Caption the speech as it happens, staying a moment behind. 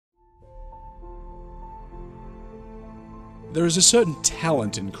There is a certain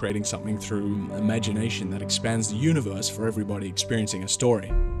talent in creating something through imagination that expands the universe for everybody experiencing a story.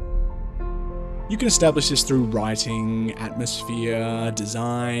 You can establish this through writing, atmosphere,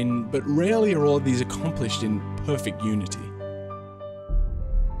 design, but rarely are all of these accomplished in perfect unity.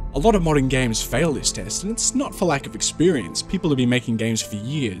 A lot of modern games fail this test, and it's not for lack of experience. People have been making games for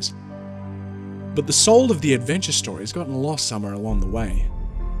years. But the soul of the adventure story has gotten lost somewhere along the way.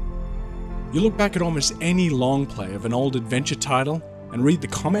 You look back at almost any long play of an old adventure title and read the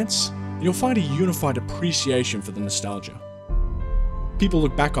comments, and you'll find a unified appreciation for the nostalgia. People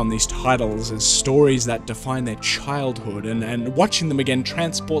look back on these titles as stories that define their childhood, and watching them again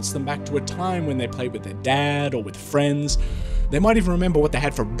transports them back to a time when they played with their dad or with friends. They might even remember what they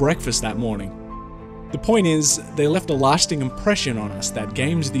had for breakfast that morning. The point is, they left a lasting impression on us that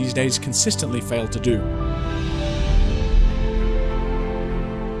games these days consistently fail to do.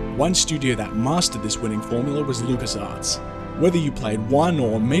 One studio that mastered this winning formula was LucasArts. Whether you played one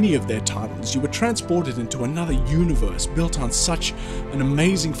or many of their titles, you were transported into another universe built on such an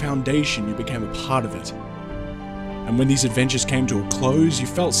amazing foundation you became a part of it. And when these adventures came to a close, you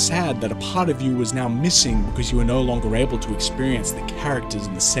felt sad that a part of you was now missing because you were no longer able to experience the characters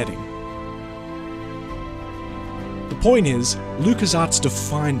and the setting. The point is, LucasArts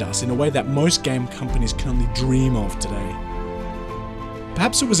defined us in a way that most game companies can only dream of today.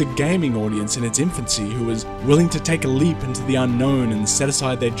 Perhaps it was a gaming audience in its infancy who was willing to take a leap into the unknown and set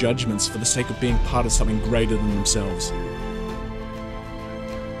aside their judgments for the sake of being part of something greater than themselves.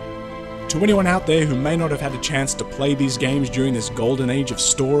 To anyone out there who may not have had a chance to play these games during this golden age of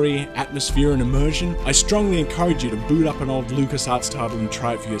story, atmosphere and immersion, I strongly encourage you to boot up an old LucasArts title and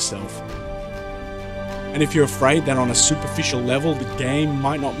try it for yourself. And if you're afraid that on a superficial level the game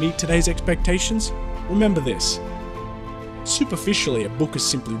might not meet today's expectations, remember this. Superficially, a book is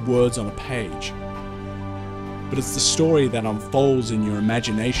simply words on a page. But it's the story that unfolds in your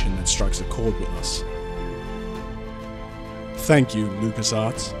imagination that strikes a chord with us. Thank you,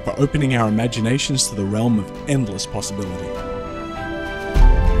 LucasArts, for opening our imaginations to the realm of endless possibility.